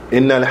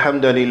إن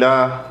الحمد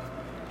لله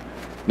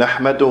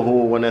نحمده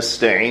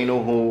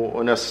ونستعينه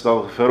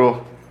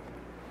ونستغفره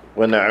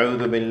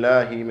ونعوذ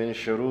بالله من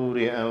شرور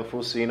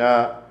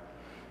أنفسنا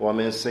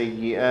ومن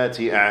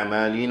سيئات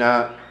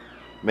أعمالنا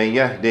من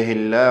يهده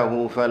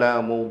الله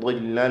فلا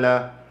مضل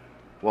له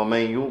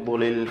ومن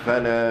يضلل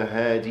فلا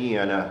هادي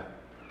له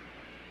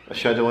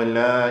أشهد أن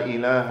لا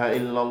إله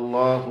إلا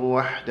الله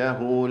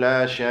وحده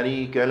لا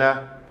شريك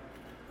له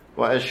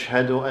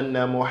وأشهد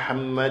أن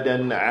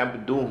محمدا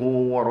عبده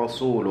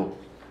ورسوله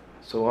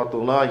صلوات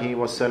الله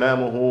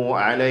وسلامه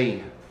عليه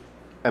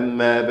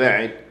أما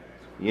بعد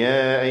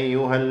يا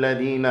أيها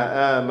الذين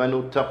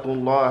آمنوا اتقوا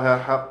الله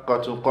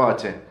حق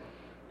تقاته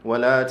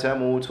ولا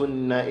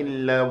تموتن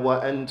إلا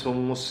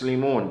وأنتم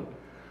مسلمون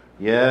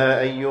يا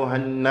أيها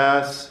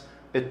الناس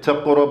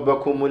اتقوا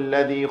ربكم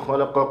الذي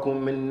خلقكم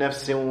من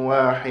نفس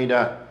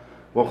واحدة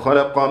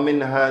وخلق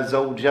منها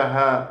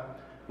زوجها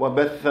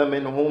وبث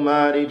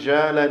منهما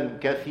رجالا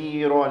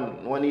كثيرا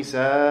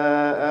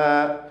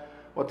ونساء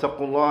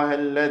واتقوا الله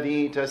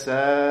الذي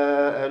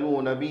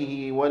تساءلون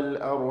به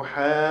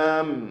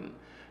والأرحام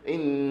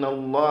إن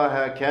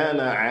الله كان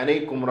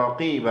عليكم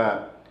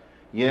رقيبا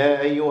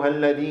يا أيها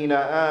الذين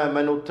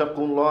آمنوا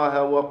اتقوا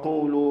الله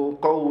وقولوا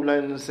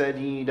قولا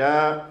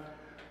سديدا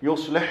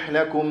يصلح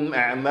لكم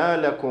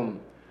أعمالكم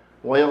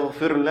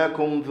ويغفر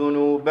لكم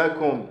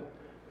ذنوبكم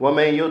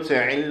ومن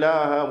يطع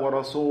الله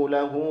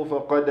ورسوله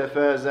فقد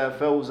فاز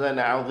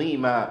فوزا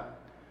عظيما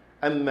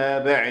أما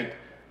بعد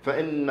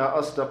فإن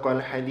أصدق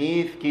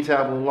الحديث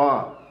كتاب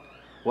الله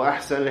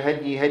وأحسن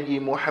الهدي هدي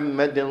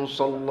محمد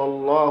صلى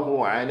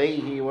الله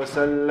عليه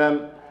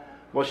وسلم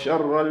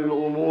وشر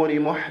الأمور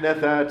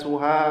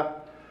محدثاتها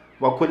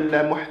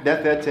وكل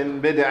محدثة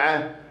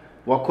بدعة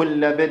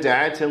وكل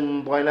بدعة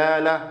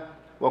ضلالة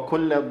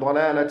وكل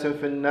ضلالة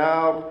في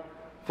النار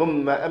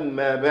ثم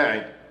أما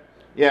بعد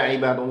يا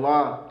عباد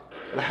الله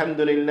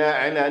الحمد لله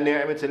على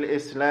نعمة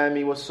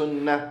الإسلام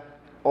والسنة.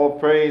 All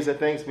praise and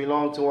thanks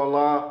belong to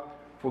Allah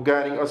for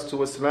guiding us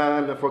to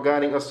Islam and for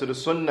guiding us to the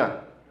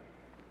Sunnah.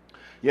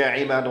 Ya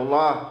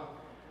ibadullah,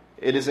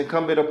 it is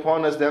incumbent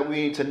upon us that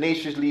we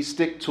tenaciously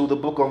stick to the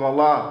book of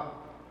Allah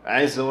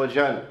Azza wa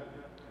Jal,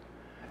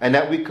 and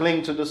that we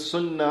cling to the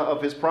Sunnah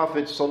of His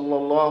Prophet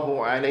sallallahu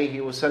alayhi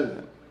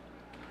wasallam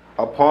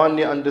upon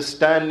the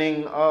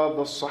understanding of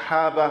the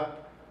Sahaba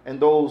and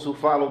those who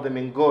follow them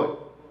in good.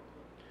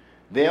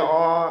 There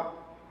are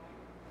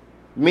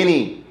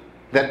many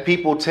that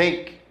people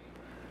take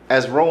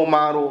as role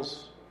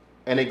models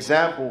and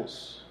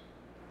examples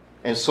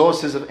and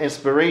sources of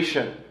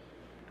inspiration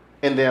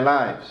in their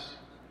lives.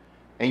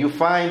 And you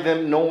find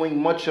them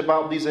knowing much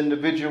about these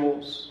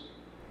individuals.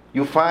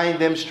 You find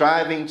them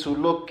striving to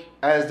look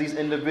as these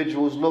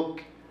individuals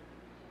look,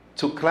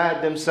 to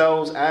clad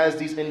themselves as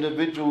these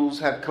individuals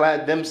have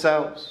clad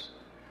themselves,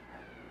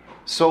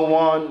 so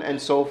on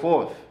and so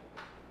forth.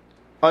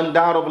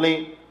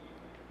 Undoubtedly,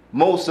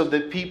 most of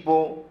the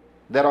people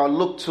that are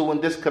looked to in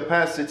this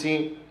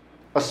capacity,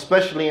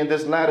 especially in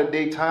this latter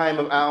day time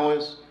of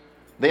ours,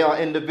 they are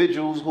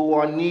individuals who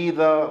are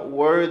neither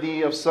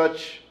worthy of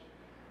such,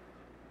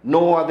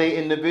 nor are they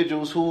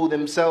individuals who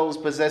themselves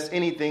possess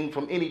anything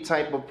from any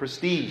type of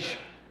prestige.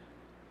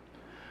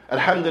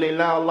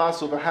 Alhamdulillah, Allah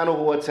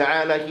subhanahu wa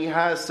ta'ala, He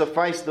has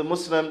sufficed the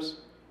Muslims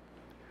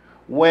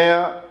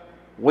where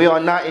we are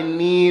not in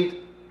need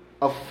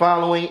of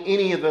following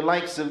any of the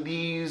likes of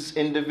these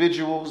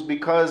individuals,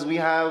 because we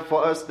have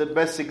for us the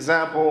best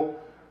example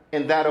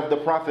in that of the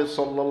Prophet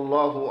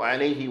sallallahu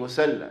alaihi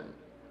wasallam.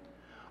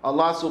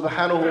 Allah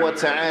subhanahu wa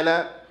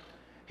ta'ala,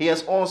 He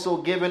has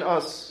also given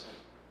us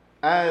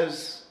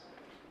as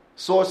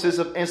sources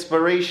of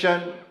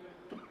inspiration,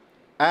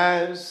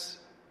 as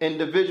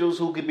individuals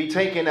who could be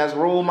taken as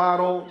role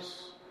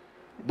models,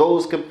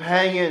 those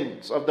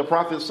companions of the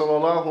Prophet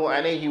sallallahu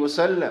alaihi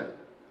wasallam.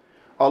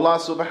 Allah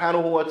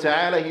subhanahu wa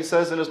ta'ala, He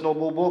says in His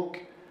noble book,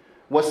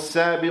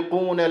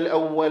 وَالسَّابِقُونَ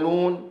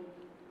الْأَوَّلُونَ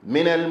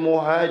مِنَ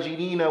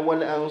الْمُهَاجِرِينَ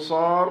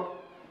وَالْأَنصَارِ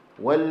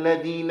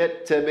وَالَّذِينَ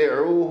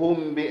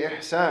اتَّبِعُوهُمْ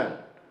بِإِحْسَانٍ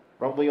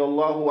رَضِيَ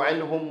اللَّهُ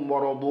عَنْهُمْ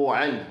وَرَضُوا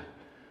عَنْهُ.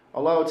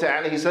 Allah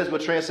ta'ala, He says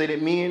what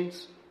translated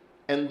means,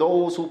 and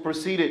those who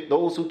preceded,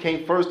 those who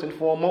came first and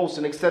foremost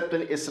in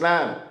accepting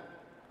Islam,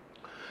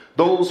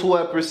 those who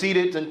have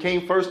preceded and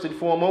came first and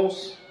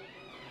foremost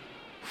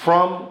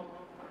from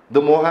the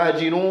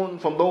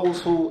muhajirun, from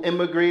those who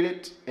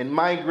immigrated and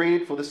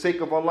migrated for the sake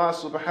of Allah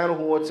subhanahu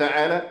wa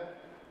ta'ala,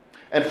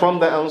 and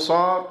from the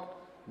Ansar,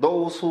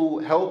 those who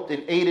helped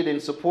and aided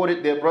and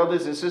supported their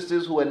brothers and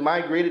sisters who had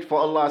migrated for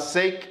Allah's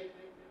sake,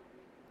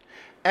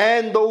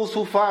 and those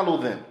who follow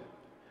them.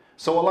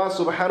 So Allah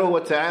subhanahu wa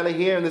ta'ala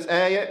here in this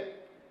ayah,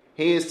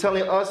 He is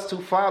telling us to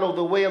follow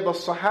the way of the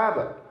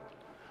Sahaba.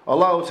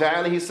 Allah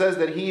ta'ala, He says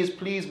that He is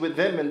pleased with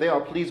them and they are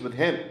pleased with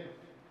Him.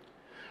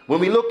 When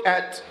we look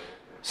at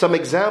some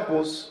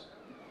examples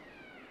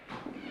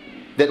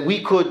that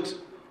we could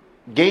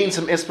gain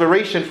some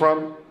inspiration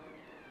from,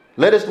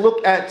 let us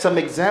look at some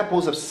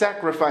examples of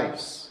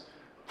sacrifice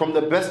from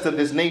the best of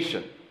this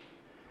nation.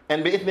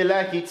 And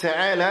bi'ithnillahi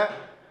ta'ala,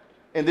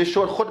 in this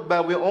short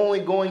khutbah, we're only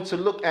going to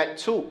look at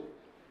two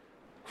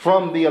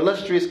from the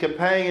illustrious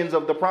companions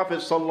of the Prophet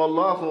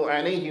sallallahu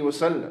alaihi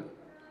wasallam.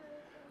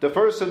 The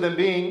first of them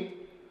being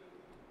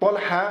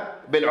Talha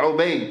bin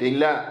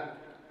Ubaydillah.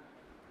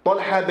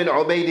 Talha bin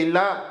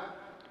Ubaydillah,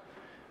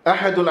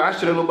 أحد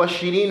العشر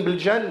المبشرين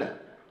بالجنة.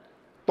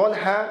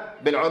 Talha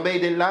bin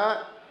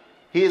Ubaydillah,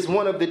 he is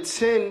one of the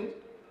 10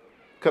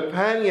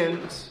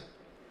 companions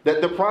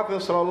that the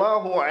Prophet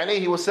sallallahu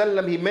alaihi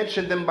wasallam, he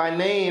mentioned them by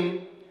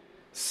name,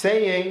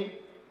 saying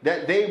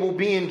that they will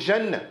be in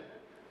Jannah.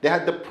 They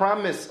had the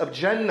promise of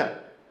Jannah,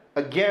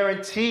 a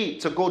guarantee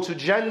to go to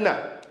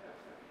Jannah.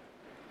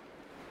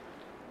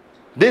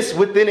 This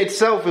within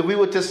itself, if we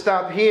were to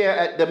stop here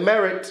at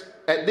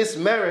this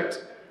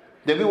merit,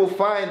 then we will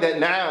find that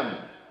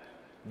Naam,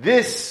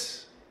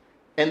 this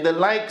and the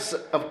likes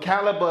of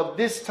caliber of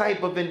this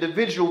type of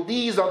individual,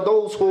 these are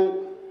those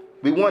who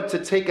we want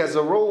to take as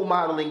a role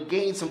model and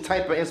gain some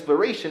type of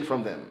inspiration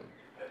from them.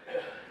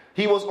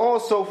 He was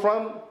also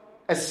from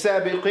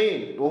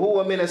السابقين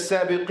وهو من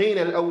السابقين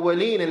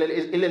الأولين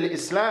إلى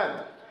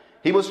الإسلام.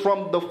 He was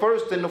from the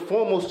first and the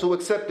foremost to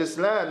accept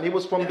Islam. He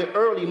was from the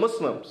early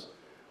Muslims,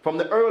 from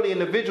the early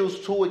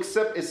individuals to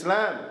accept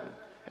Islam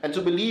and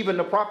to believe in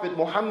the Prophet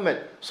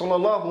Muhammad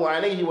sallallahu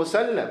alayhi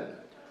wasallam.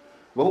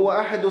 وهو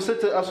أحد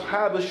ست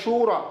أصحاب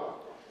الشورى,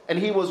 and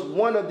he was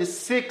one of the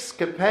 6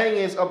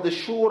 companions of the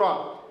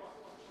Shura,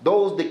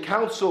 those the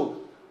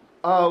council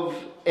of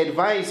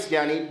advice,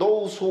 yani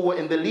those who were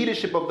in the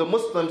leadership of the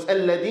Muslims.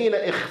 الذين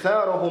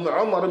اختارهم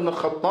عمر بن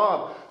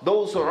الخطاب,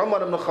 those who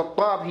Umar ibn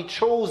Khattab, he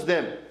chose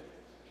them,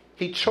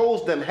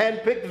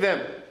 handpicked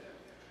them.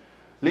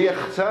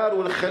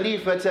 ليختاروا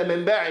الخليفة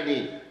من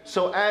بعدي,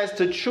 so as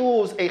to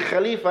choose a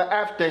Khalifa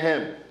after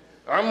him.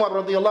 Umar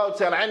radiallahu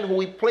ta'ala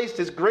anhu, he placed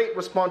his great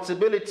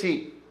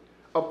responsibility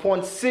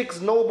upon 6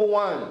 noble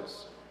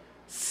ones,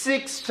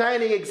 6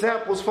 shining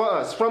examples for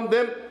us. From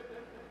them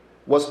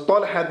was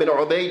Talha bin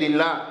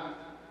Ubaydillah,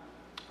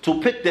 to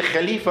pick the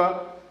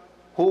Khalifa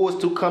who was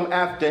to come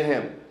after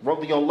him,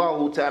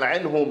 radiallahu ta'ala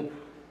anhum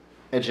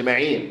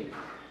ajma'een.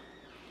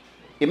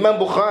 Imam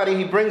Bukhari,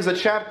 he brings a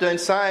chapter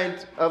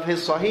inside of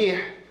his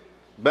Sahih,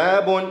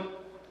 Babun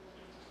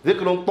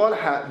Dhikr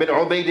Talha bin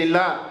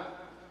Ubaydillah,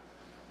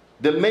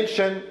 the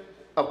mention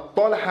of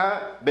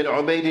Talha bin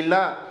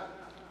Ubaydillah.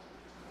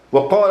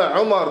 وقال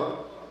عمر,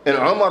 and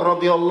Umar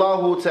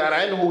radiallahu ta'ala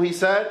anhu, he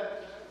said,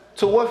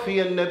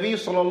 توفي النبي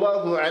صلى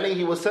الله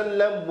عليه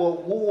وسلم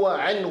وهو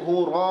عنه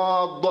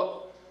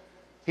راض.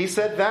 He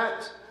said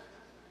that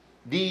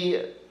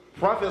the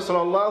Prophet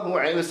صلى الله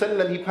عليه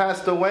وسلم, he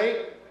passed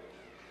away,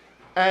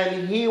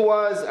 and he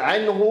was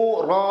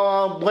عنه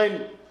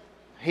راض,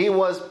 he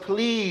was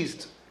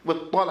pleased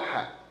with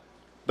Talha.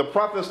 The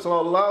Prophet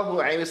صلى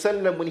الله عليه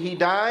وسلم, when he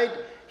died,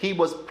 he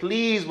was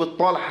pleased with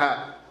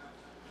Talha.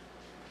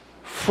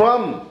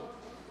 From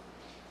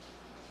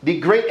the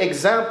great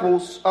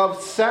examples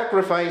of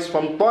sacrifice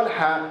from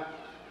Talha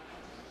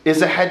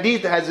is a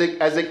hadith as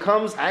it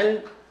comes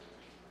عن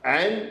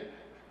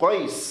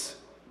قيس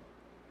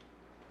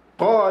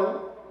قال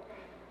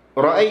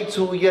رأيت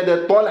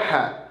يد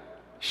طلحة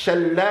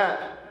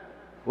شلاء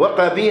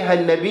وقى بها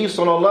النبي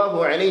صلى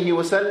الله عليه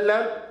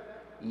وسلم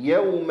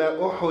يوم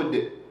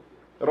أحد.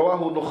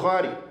 رواه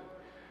البخاري.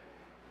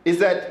 Is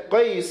that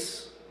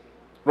Qais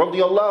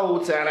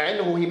radiallahu ta'ala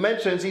anhu, he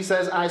mentions, he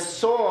says, I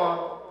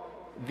saw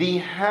the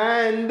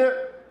hand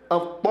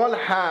of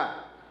Talha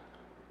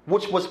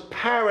which was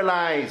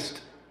paralyzed.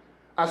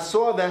 I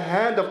saw the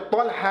hand of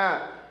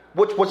Talha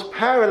which was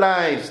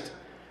paralyzed.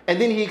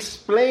 And then he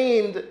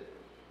explained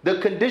the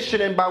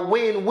condition and by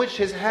way in which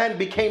his hand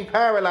became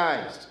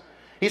paralyzed.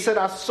 He said,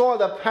 I saw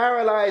the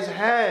paralyzed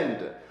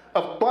hand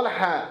of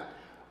Talha,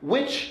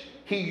 which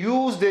he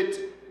used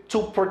it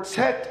to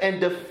protect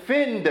and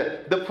defend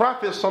the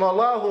Prophet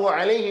sallallahu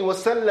alaihi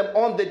wasallam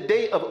on the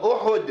day of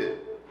Uhud.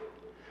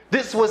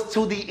 This was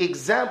to the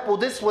example,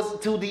 this was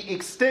to the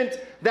extent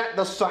that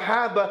the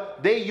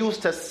Sahaba, they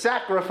used to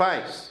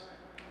sacrifice.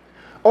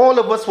 All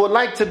of us would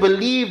like to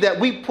believe that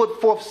we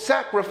put forth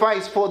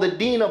sacrifice for the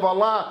deen of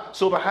Allah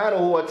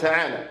subhanahu wa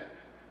ta'ala.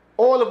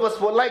 All of us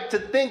would like to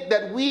think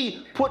that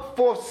we put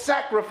forth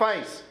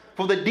sacrifice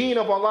for the deen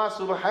of Allah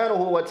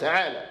subhanahu wa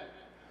ta'ala.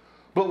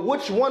 But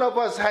which one of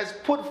us has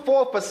put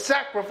forth a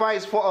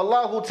sacrifice for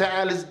Allah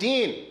Ta'ala's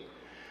deen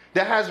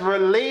that has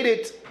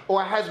related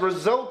or has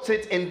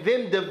resulted in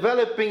them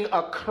developing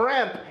a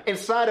cramp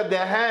inside of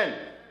their hand?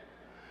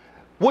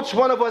 Which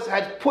one of us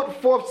has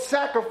put forth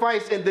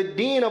sacrifice in the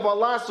deen of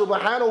Allah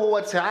Subhanahu wa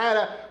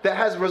Ta'ala that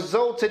has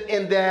resulted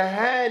in their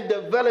hand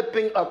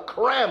developing a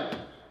cramp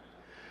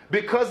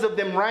because of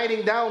them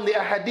writing down the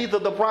ahadith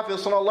of the Prophet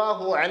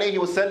Sallallahu Alaihi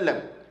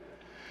Wasallam?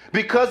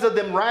 Because of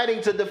them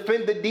writing to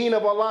defend the deen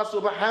of Allah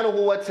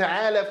subhanahu wa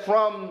ta'ala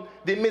from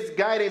the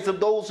misguidance of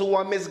those who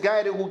are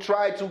misguided, who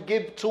try to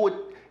give to it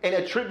and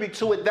attribute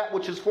to it that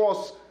which is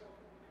false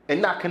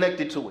and not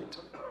connected to it.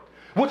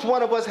 Which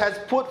one of us has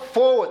put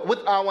forward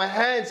with our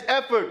hands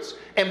efforts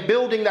in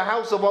building the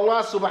house of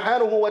Allah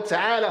subhanahu wa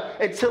ta'ala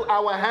until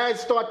our hands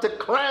start to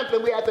cramp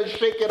and we have to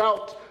shake it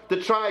out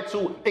to try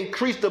to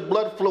increase the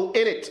blood flow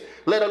in it,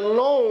 let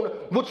alone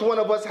which one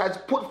of us has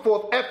put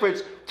forth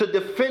efforts to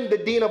defend the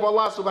deen of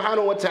Allah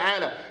subhanahu wa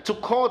ta'ala, to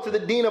call to the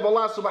deen of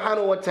Allah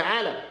subhanahu wa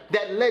ta'ala,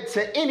 that led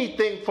to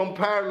anything from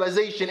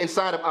paralyzation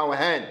inside of our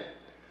hand.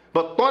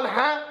 But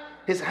Talha,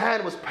 his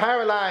hand was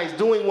paralyzed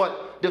doing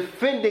what?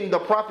 Defending the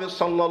Prophet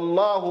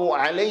sallallahu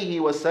alayhi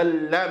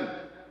wasallam.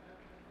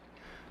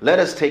 Let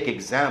us take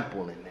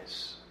example in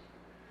this.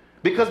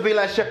 Because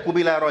bila shakku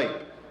bila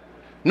rayb,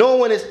 no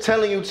one is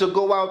telling you to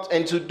go out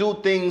and to do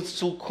things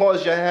to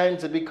cause your hand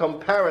to become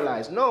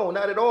paralyzed. No,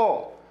 not at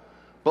all.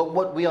 But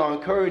what we are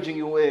encouraging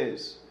you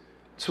is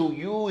to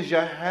use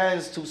your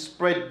hands to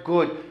spread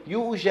good.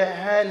 Use your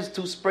hands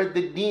to spread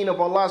the deen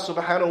of Allah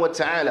subhanahu wa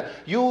ta'ala.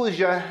 Use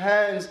your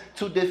hands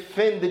to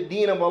defend the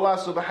deen of Allah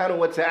subhanahu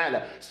wa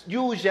ta'ala.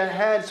 Use your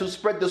hands to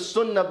spread the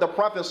sunnah of the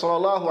Prophet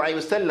sallallahu alaihi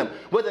wasallam.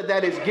 Whether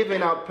that is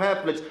giving out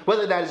pamphlets,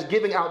 whether that is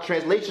giving out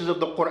translations of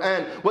the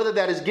Quran, whether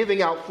that is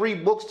giving out free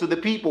books to the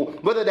people,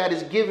 whether that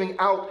is giving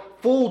out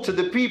food to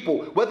the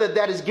people, whether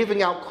that is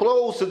giving out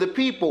clothes to the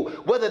people,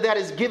 whether that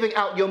is giving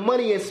out your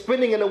money and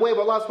spending in the way of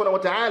Allah subhanahu wa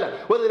ta'ala,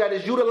 whether that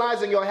is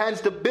utilizing your hands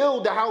to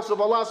build the house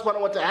of Allah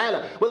subhanahu wa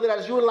ta'ala, whether that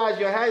is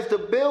utilizing your hands to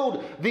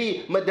build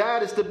the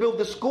madaris, to build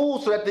the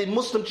schools so that the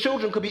Muslim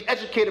children could be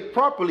educated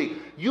properly.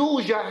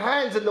 Use your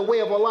hands in the way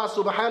of Allah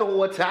subhanahu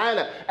wa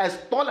ta'ala, as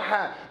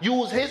Talha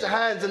used his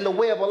hands in the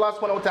way of Allah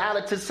subhanahu wa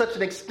ta'ala to such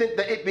an extent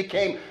that it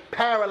became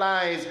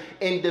paralyzed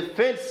in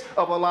defense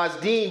of Allah's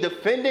deen,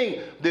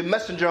 defending the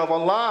messenger of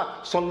Allah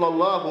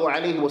sallallahu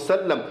alaihi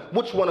wasallam.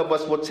 Which one of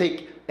us will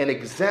take an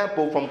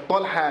example from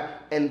Talha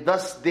and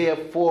thus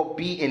therefore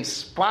be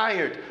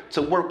inspired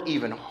to work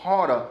even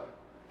harder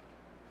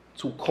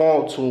to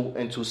call to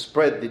and to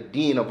spread the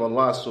deen of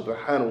Allah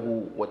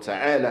subhanahu wa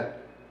ta'ala?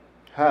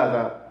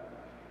 هذا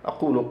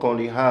أقول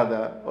قولي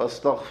هذا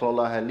وأستغفر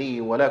الله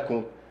لي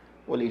ولكم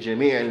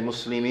ولجميع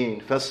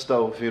المسلمين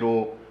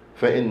فاستغفروا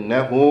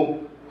فإنه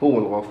هو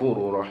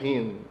الغفور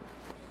الرحيم.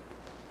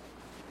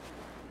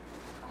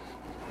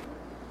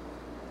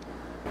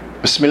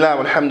 بسم الله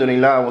والحمد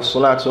لله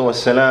والصلاة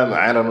والسلام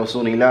على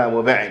رسول الله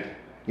وبعد.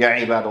 يا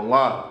عباد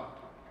الله.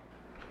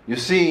 You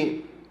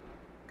see,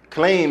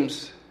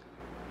 claims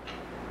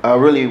are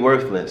really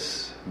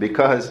worthless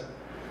because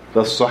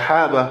the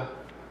Sahaba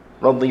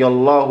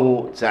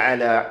radiyallahu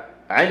ta'ala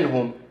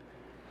anhum,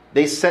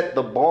 they set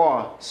the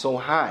bar so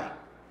high.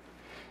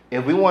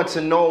 If we want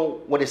to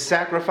know what is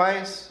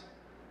sacrifice,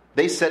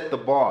 they set the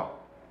bar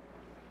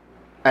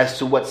as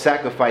to what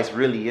sacrifice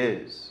really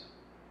is.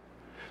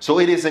 So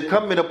it is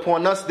incumbent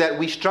upon us that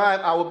we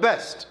strive our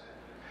best.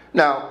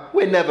 Now,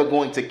 we're never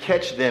going to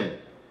catch them,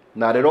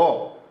 not at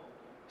all.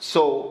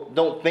 So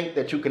don't think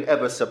that you can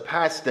ever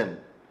surpass them.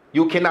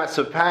 You cannot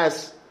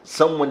surpass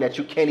someone that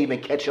you can't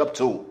even catch up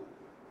to.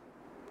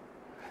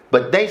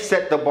 But they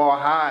set the bar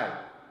high.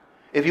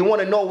 If you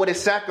want to know what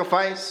is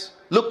sacrifice,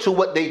 look to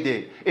what they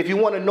did. If you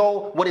want to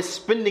know what is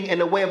spending in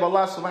the way of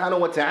Allah subhanahu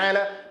wa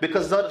ta'ala,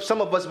 because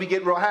some of us, we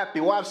get real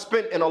happy. Well, I've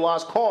spent in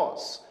Allah's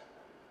cause.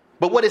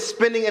 But what is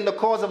spending in the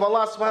cause of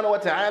Allah subhanahu wa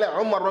ta'ala?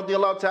 Umar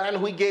radiallahu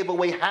ta'ala, he gave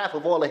away half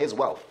of all of his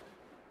wealth.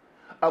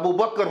 Abu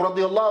Bakr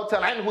radiallahu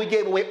ta'ala, he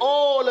gave away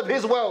all of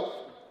his wealth.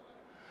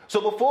 So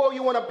before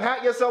you want to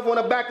pat yourself on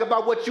the back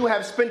about what you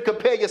have spent,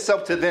 compare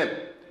yourself to them.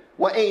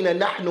 وَأَيْنَ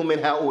نَحْنُ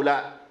مِنْ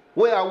هَؤُلَاءِ?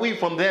 Where are we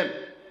from them?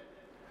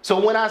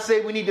 So when I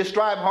say we need to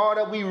strive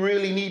harder, we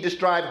really need to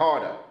strive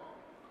harder.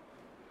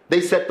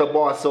 They set the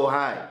bar so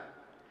high.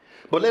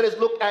 But let us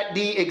look at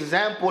the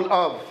example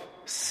of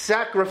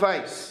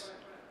sacrifice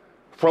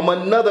from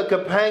another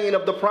companion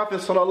of the Prophet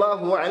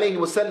sallallahu alaihi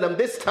wasallam.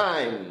 This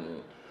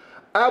time,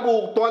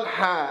 Abu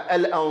Talha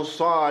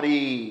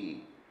al-Ansari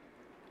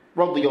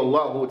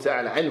radiyallahu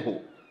ta'ala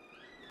anhu.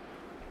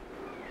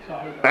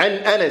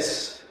 عن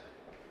أنس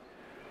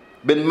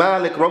بن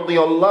مالك رضي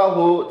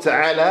الله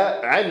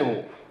تعالى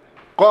عنه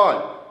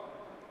قال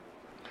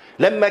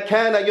لما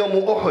كان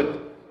يوم أحد.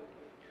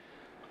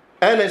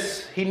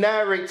 Anas, he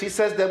narrates, he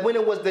says that when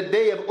it was the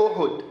day of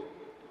Uhud,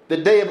 the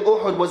day of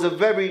Uhud was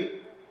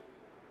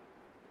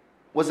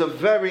a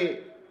very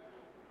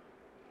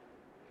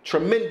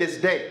tremendous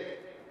day.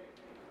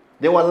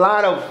 There were a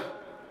lot of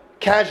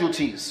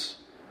casualties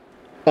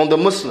on the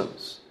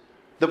Muslims.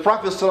 The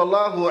Prophet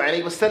sallallahu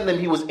alaihi wasallam,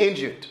 he was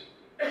injured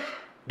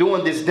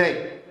during this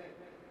day.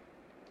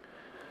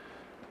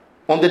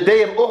 On the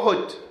day of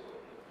Uhud,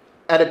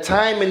 at a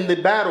time in the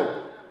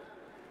battle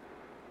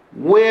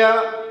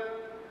where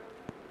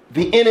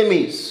the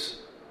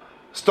enemies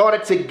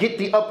started to get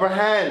the upper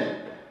hand,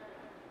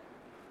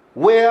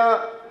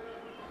 where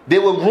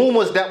there were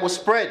rumors that were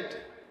spread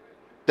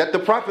that the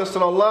Prophet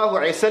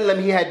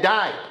ﷺ, he had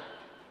died,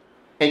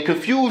 and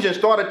confusion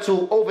started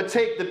to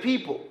overtake the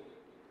people.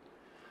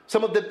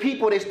 Some of the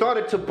people, they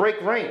started to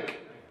break rank.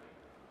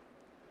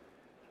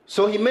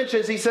 So he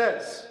mentions, he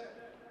says,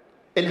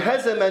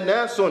 انهزم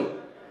ناس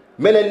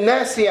من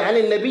الناس عن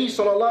النبي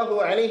صلى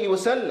الله عليه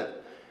وسلم.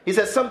 He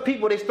says some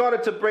people, they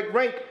started to break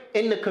rank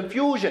in the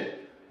confusion.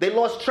 They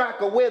lost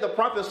track of where the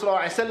Prophet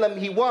ﷺ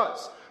he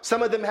was.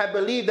 Some of them had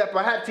believed that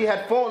perhaps he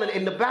had fallen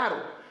in the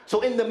battle. So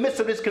in the midst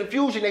of this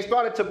confusion, they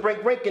started to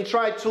break rank and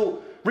try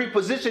to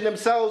reposition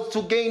themselves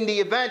to gain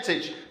the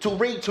advantage, to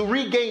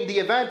regain the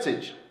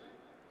advantage.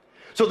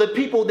 So the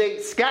people, they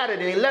scattered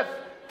and they left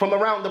from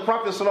around the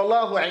Prophet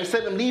sallallahu alaihi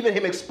wasallam, leaving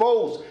him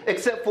exposed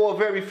except for a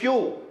very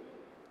few.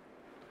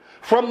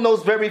 From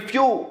those very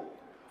few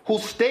who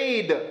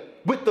stayed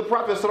with the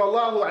Prophet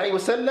sallallahu alaihi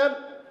wasallam,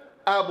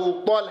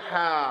 Abu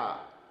Talha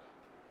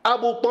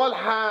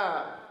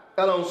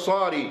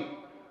al-Ansari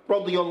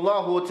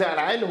radiyallahu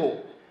ta'ala anhu,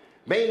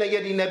 بين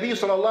يدي النبي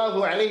صلى الله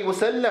عليه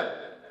وسلم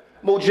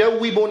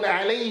مجوب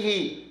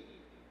عليه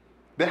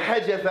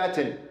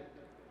بحجفة,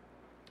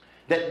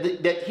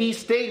 that he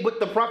stayed with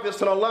the Prophet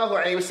sallallahu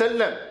alaihi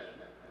wasallam,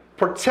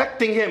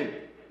 protecting him,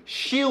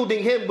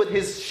 shielding him with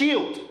his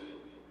shield.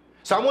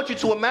 So I want you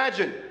to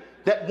imagine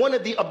that one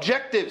of the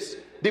objectives,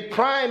 the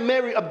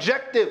primary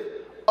objective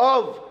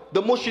of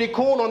the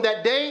mushrikun on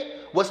that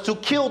day was to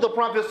kill the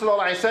Prophet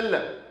sallallahu alaihi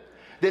wasallam.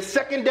 The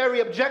secondary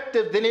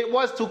objective then it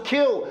was to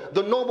kill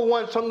the noble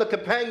ones from the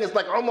companions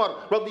like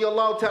Umar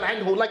radiyallahu ta'ala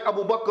anhu, like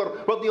Abu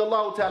Bakr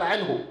radiyallahu ta'ala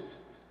anhu.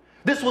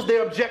 This was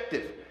their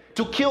objective,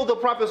 to kill the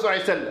Prophet sallallahu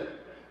alaihi wasallam,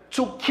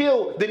 to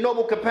kill the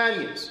noble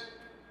companions.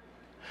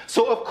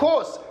 So of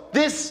course,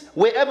 this,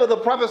 wherever the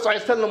Prophet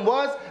sallallahu alaihi wasallam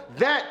was,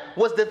 that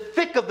was the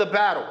thick of the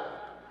battle.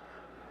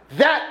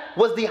 That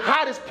was the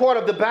hottest part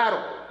of the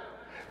battle.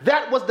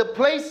 That was the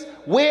place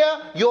where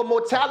your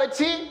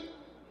mortality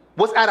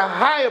was at a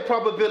higher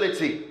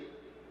probability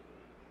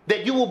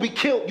that you will be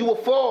killed, you will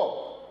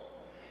fall.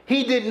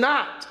 He did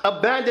not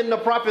abandon the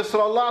Prophet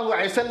sallallahu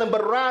alaihi wasallam,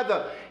 but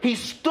rather he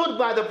stood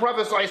by the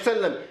Prophet sallallahu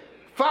alaihi wasallam,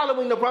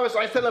 following the Prophet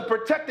sallallahu alaihi wasallam,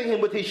 protecting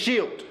him with his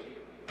shield.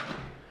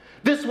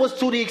 This was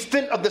to the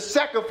extent of the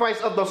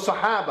sacrifice of the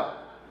Sahaba.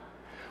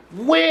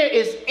 Where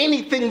is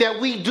anything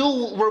that we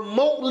do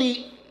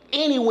remotely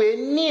anywhere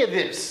near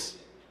this?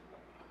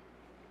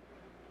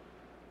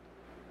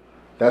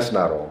 That's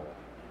not all.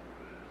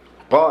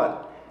 قال,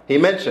 he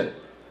mentioned,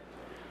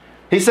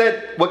 he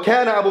said,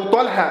 وَكَانَ أَبُو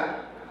طَلْحَةَ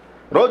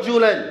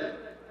رَجُلًا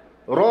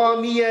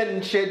رَامِيًا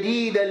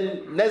شَدِيدَ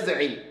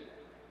النَّزْعِ.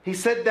 He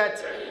said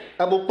that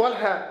Abu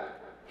Talha,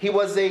 he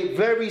was a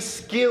very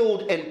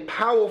skilled and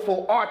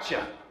powerful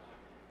archer.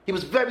 He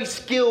was very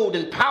skilled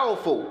and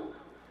powerful.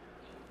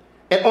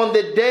 And on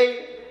the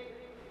day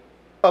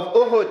of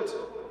Uhud,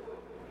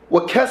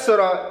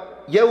 وَكَسَرَ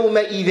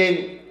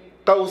يَوْمَئِذٍ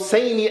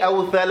قَوْسَيْنِ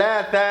أَوْ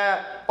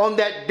ثَلَاثًا, on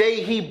that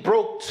day he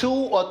broke 2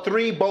 or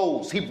 3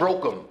 bows. He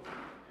broke them.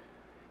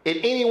 If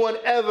anyone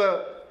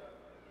ever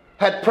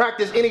had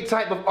practiced any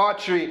type of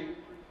archery,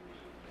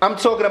 I'm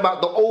talking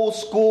about the old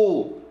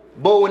school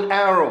bow and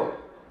arrow.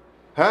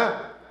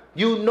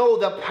 You know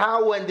the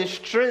power and the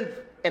strength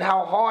and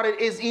how hard it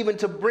is even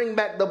to bring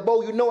back the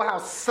bow. You know how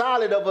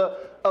solid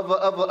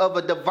of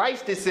a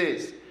device this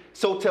is.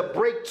 So to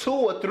break 2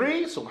 or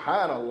 3,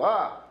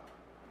 subhanallah.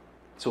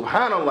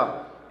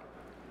 Subhanallah.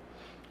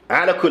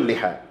 Ala kulli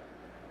hal.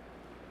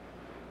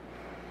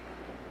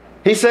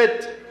 He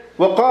said,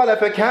 وقال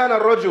فكان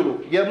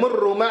الرجل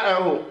يمر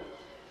معه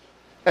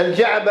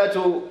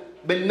الجعبة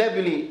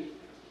بالنبل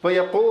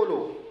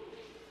فيقول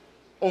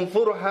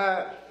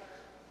انظرها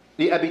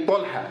لأبي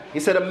طلحة. He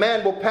said a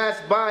man will pass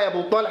by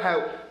Abu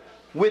Talha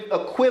with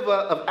a quiver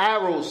of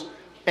arrows,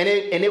 and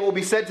it will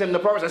be said to him, the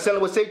Prophet ﷺ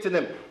would say to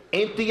them,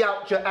 empty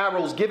out your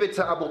arrows, give it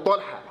to Abu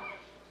Talha.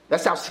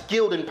 That's how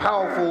skilled and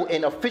powerful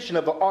and efficient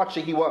of an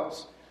archer he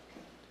was.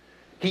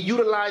 He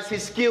utilized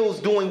his skills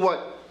doing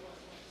what?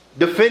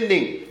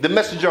 Defending the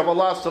messenger of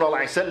Allah sallallahu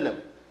alaihi wasallam,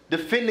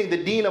 defending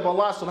the deen of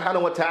Allah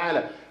subhanahu wa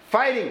ta'ala,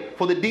 fighting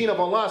for the deen of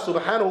Allah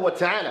subhanahu wa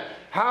ta'ala.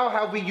 How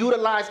have we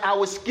utilized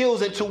our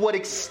skills and to what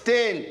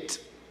extent?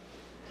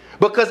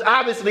 Because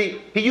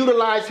obviously he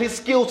utilized his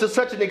skills to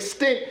such an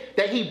extent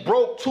that he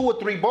broke 2 or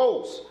 3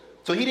 bows.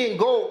 So he didn't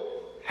go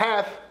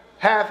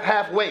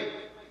halfway.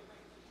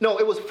 No,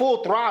 it was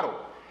full throttle.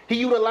 He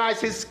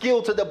utilized his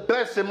skill to the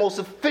best and most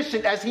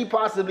efficient as he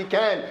possibly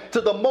can, to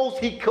the most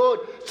he could,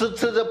 to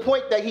the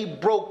point that he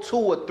broke 2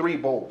 or 3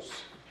 bows.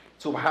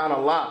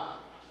 Subhanallah.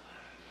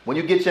 When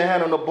you get your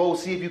hand on the bow,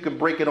 see if you can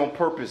break it on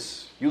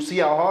purpose. You'll see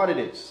how hard it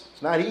is.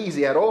 It's not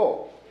easy at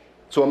all.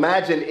 So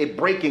imagine it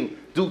breaking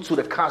due to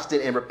the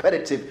constant and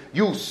repetitive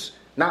use.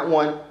 Not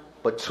 1,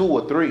 but 2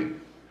 or 3.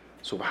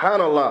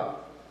 Subhanallah.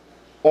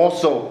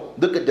 Also,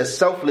 look at the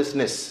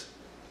selflessness.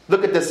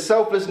 Look at the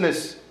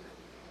selflessness.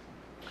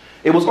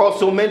 It was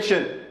also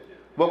mentioned,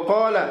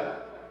 وَقَالَ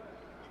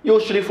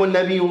يُشْرِفُ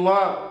النَّبِيُّ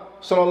اللَّهِ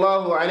صلى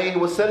الله عليه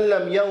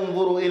وسلم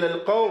ينظر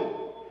إلى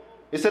القوم.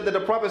 It said that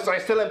the Prophet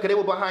ﷺ, they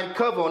were behind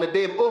cover on the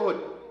day of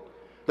Uhud.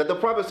 That the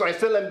Prophet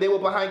ﷺ, they were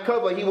behind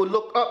cover. He would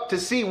look up to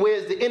see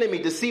where's the enemy,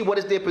 to see what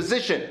is their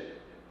position.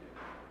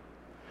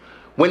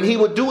 When he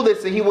would do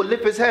this and he would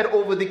lift his head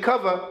over the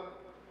cover,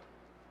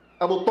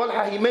 Abu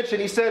Talha, he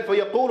mentioned, he said,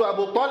 فَيَقُولُ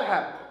Abu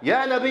Talha,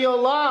 يَا نَبِيَ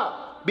اللَّهِ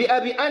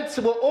بِأَبِي أَنْتِ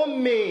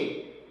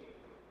وَأُمِّي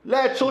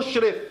لا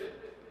تشرف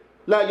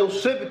لا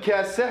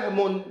يصبك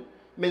سهم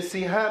من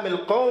سهام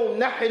القوم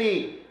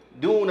نحري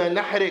دون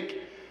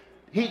نحرك.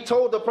 he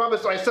told the Prophet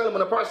ﷺ, when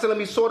the Prophet ﷺ,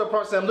 he saw the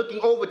Prophet ﷺ looking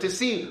over to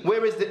see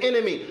where is the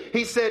enemy,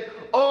 he said,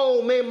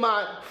 oh, may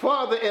my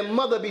father and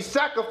mother be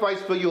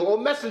sacrificed for you. O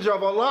Messenger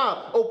of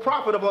Allah, O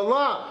Prophet of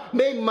Allah,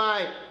 may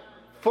my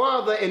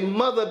father and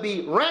mother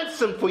be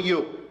ransomed for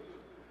you.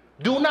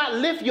 Do not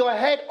lift your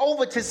head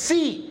over to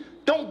see.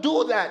 Don't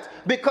do that,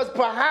 because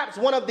perhaps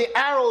one of the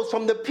arrows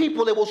from the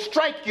people, it will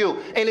strike you,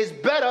 and it's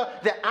better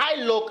that I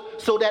look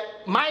so that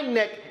my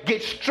neck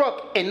gets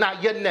struck and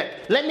not your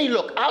neck. Let me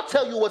look. I'll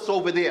tell you what's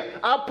over there.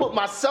 I'll put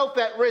myself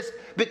at risk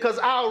because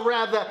I'll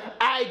rather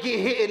I get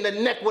hit in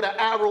the neck with an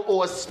arrow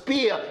or a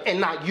spear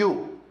and not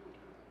you.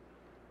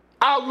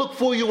 I'll look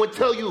for you and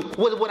tell you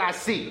what I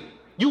see.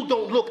 You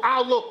don't look,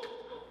 I'll look.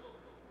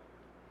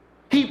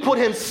 He put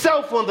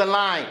himself on the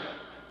line.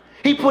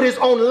 He put his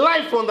own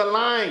life on the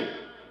line,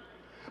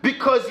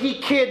 because he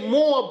cared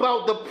more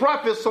about the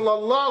Prophet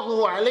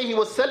sallallahu alaihi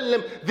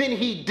wasallam than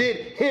he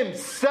did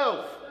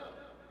himself.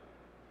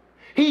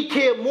 He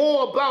cared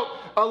more about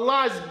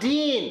Allah's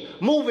deen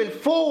moving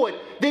forward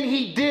than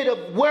he did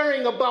of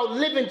worrying about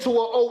living to an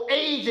old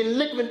age and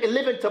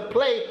living to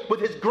play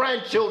with his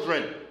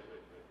grandchildren.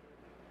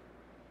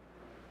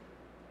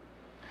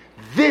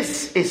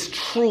 This is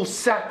true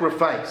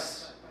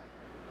sacrifice.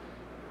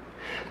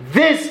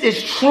 This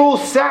is true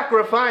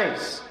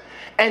sacrifice.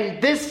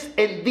 And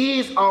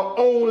these are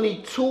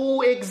only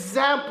two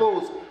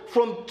examples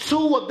from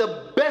two of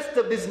the best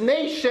of this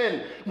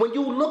nation. When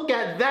you look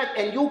at that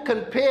and you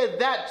compare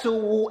that to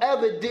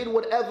whoever did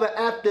whatever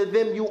after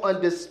them, you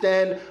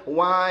understand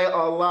why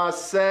Allah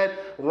said,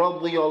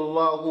 رَضِيَ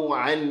اللَّهُ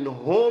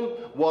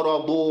عَنْهُمْ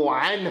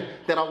وَرَضُوا عَنْهُ,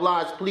 that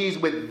Allah is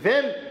pleased with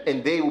them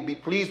and they will be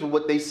pleased with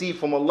what they see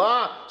from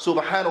Allah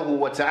subhanahu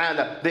wa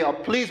ta'ala. They are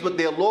pleased with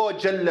their Lord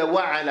Jalla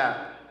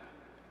wa'ala.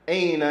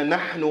 أَيْنَ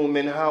نَحْنُ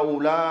مِنْ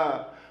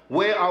هَؤُلَاءِ,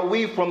 where are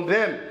we from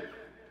them?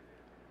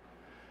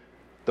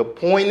 The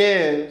point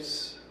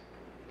is,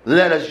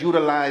 let us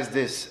utilize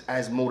this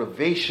as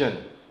motivation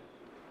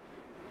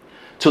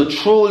to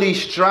truly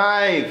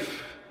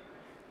strive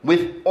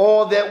with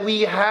all that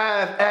we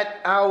have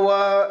at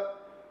our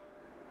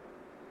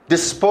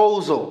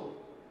disposal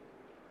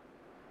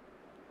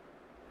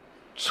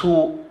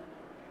to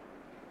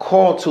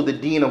call to the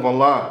deen of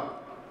Allah,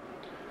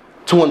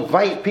 to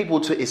invite people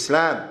to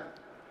Islam,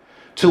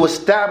 to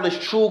establish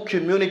true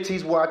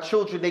communities where our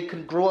children, they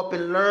can grow up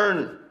and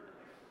learn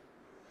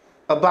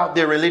about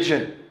their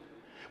religion,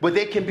 where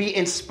they can be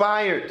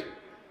inspired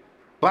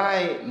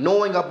by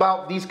knowing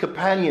about these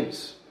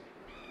companions.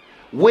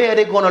 Where are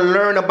they going to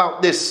learn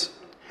about this?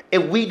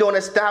 If we don't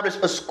establish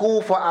a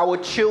school for our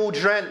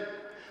children,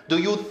 do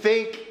you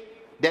think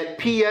that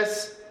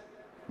PS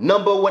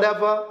number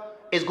whatever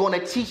is going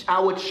to teach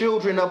our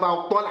children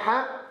about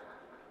Talha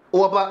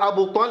or about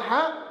Abu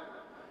Talha?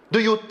 Do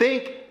you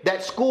think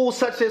that school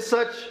such and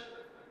such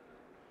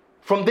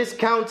from this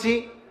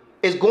county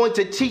is going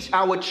to teach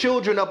our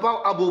children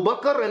about Abu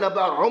Bakr and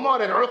about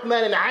Umar and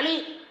Uthman and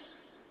Ali?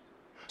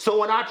 So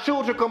when our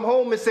children come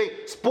home and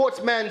say,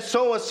 sportsman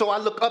so-and-so, I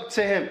look up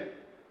to him.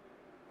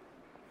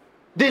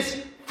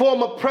 This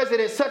former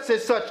president such and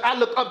such, I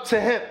look up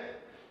to him.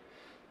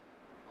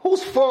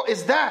 Whose fault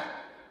is that?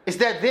 Is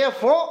that their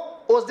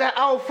fault or is that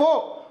our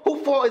fault?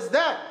 Whose fault is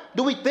that?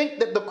 Do we think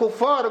that the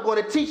kuffar are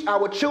going to teach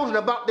our children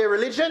about their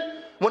religion?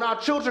 When our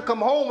children come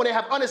home, when they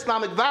have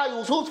un-Islamic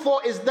values, whose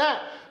fault is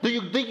that? Do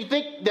you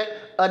think that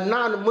a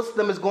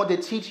non-Muslim is going to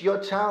teach your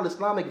child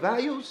Islamic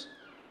values?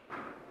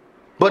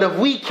 But if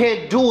we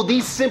can't do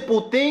these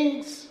simple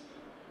things,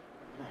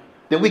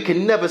 then we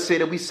can never say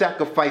that we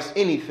sacrifice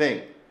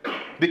anything.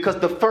 Because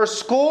the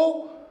first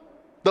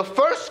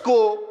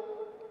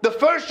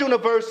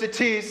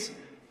universities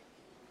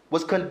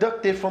was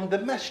conducted from the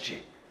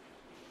masjid.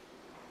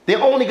 They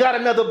only got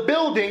another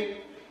building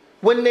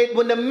when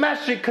the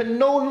masjid could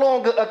no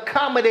longer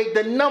accommodate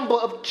the number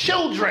of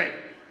children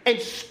and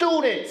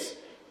students.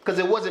 Because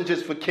it wasn't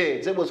just for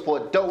kids. It was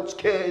for adults,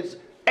 kids,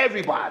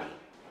 everybody.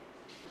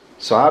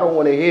 So I don't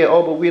want to hear,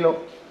 oh, but we don't.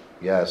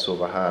 Yeah,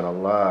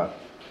 subhanallah.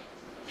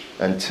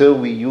 Until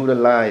we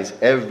utilize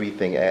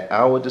everything at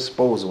our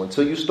disposal,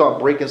 until you start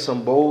breaking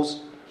some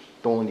bowls,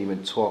 don't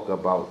even talk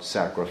about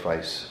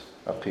sacrifice.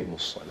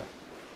 Aqimus salah.